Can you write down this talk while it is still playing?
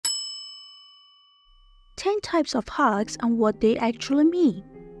10 types of hugs and what they actually mean.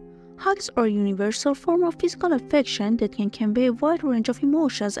 Hugs are a universal form of physical affection that can convey a wide range of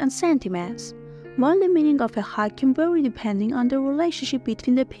emotions and sentiments. While the meaning of a hug can vary depending on the relationship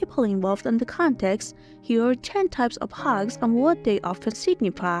between the people involved and the context, here are 10 types of hugs and what they often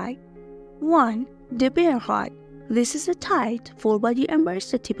signify. 1. The bear hug. This is a tight, full-body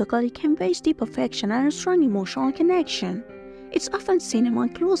embrace that typically conveys deep affection and a strong emotional connection. It's often seen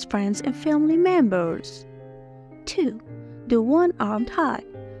among close friends and family members. 2. The one-armed hug.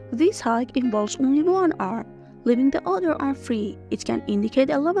 This hug involves only one arm, leaving the other arm free. It can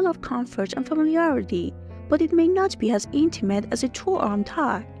indicate a level of comfort and familiarity, but it may not be as intimate as a two-armed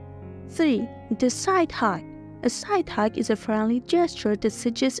hug. 3. The side hug. A side hug is a friendly gesture that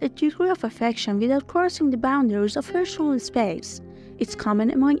suggests a degree of affection without crossing the boundaries of personal space. It's common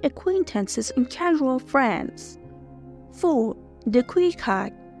among acquaintances and casual friends. 4. The quick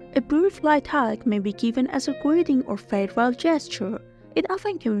hug. A brief light hug may be given as a greeting or farewell gesture. It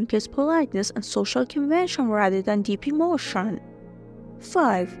often communicates politeness and social convention rather than deep emotion.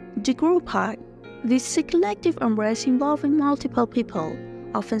 5. The group hug. This is a collective embrace involving multiple people,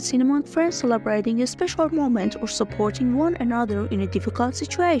 often seen among friends celebrating a special moment or supporting one another in a difficult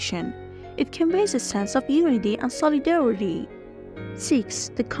situation. It conveys a sense of unity and solidarity.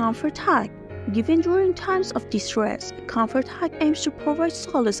 6. The comfort hug. Given during times of distress, a comfort hug aims to provide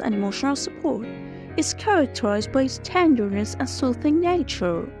solace and emotional support. It's characterized by its tenderness and soothing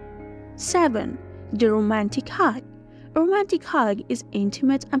nature. 7. The romantic hug. A romantic hug is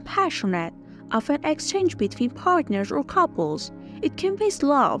intimate and passionate, often exchanged between partners or couples. It conveys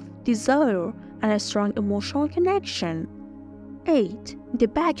love, desire, and a strong emotional connection. 8. The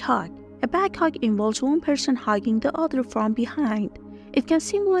back hug. A back hug involves one person hugging the other from behind. It can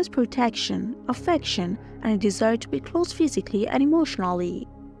symbolize protection, affection, and a desire to be close physically and emotionally.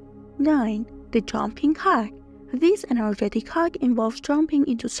 9. The jumping hug. This energetic hug involves jumping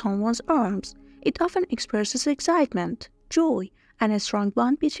into someone's arms. It often expresses excitement, joy, and a strong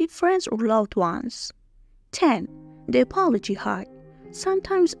bond between friends or loved ones. 10. The apology hug.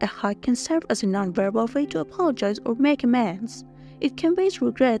 Sometimes a hug can serve as a non-verbal way to apologize or make amends. It conveys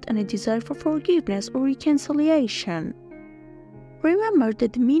regret and a desire for forgiveness or reconciliation. Remember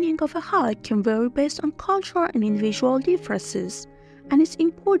that the meaning of a hug can vary based on cultural and individual differences, and it's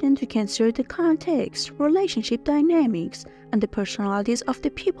important to consider the context, relationship dynamics, and the personalities of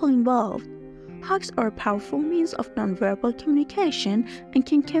the people involved. Hugs are a powerful means of nonverbal communication and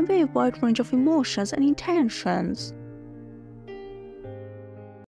can convey a wide range of emotions and intentions.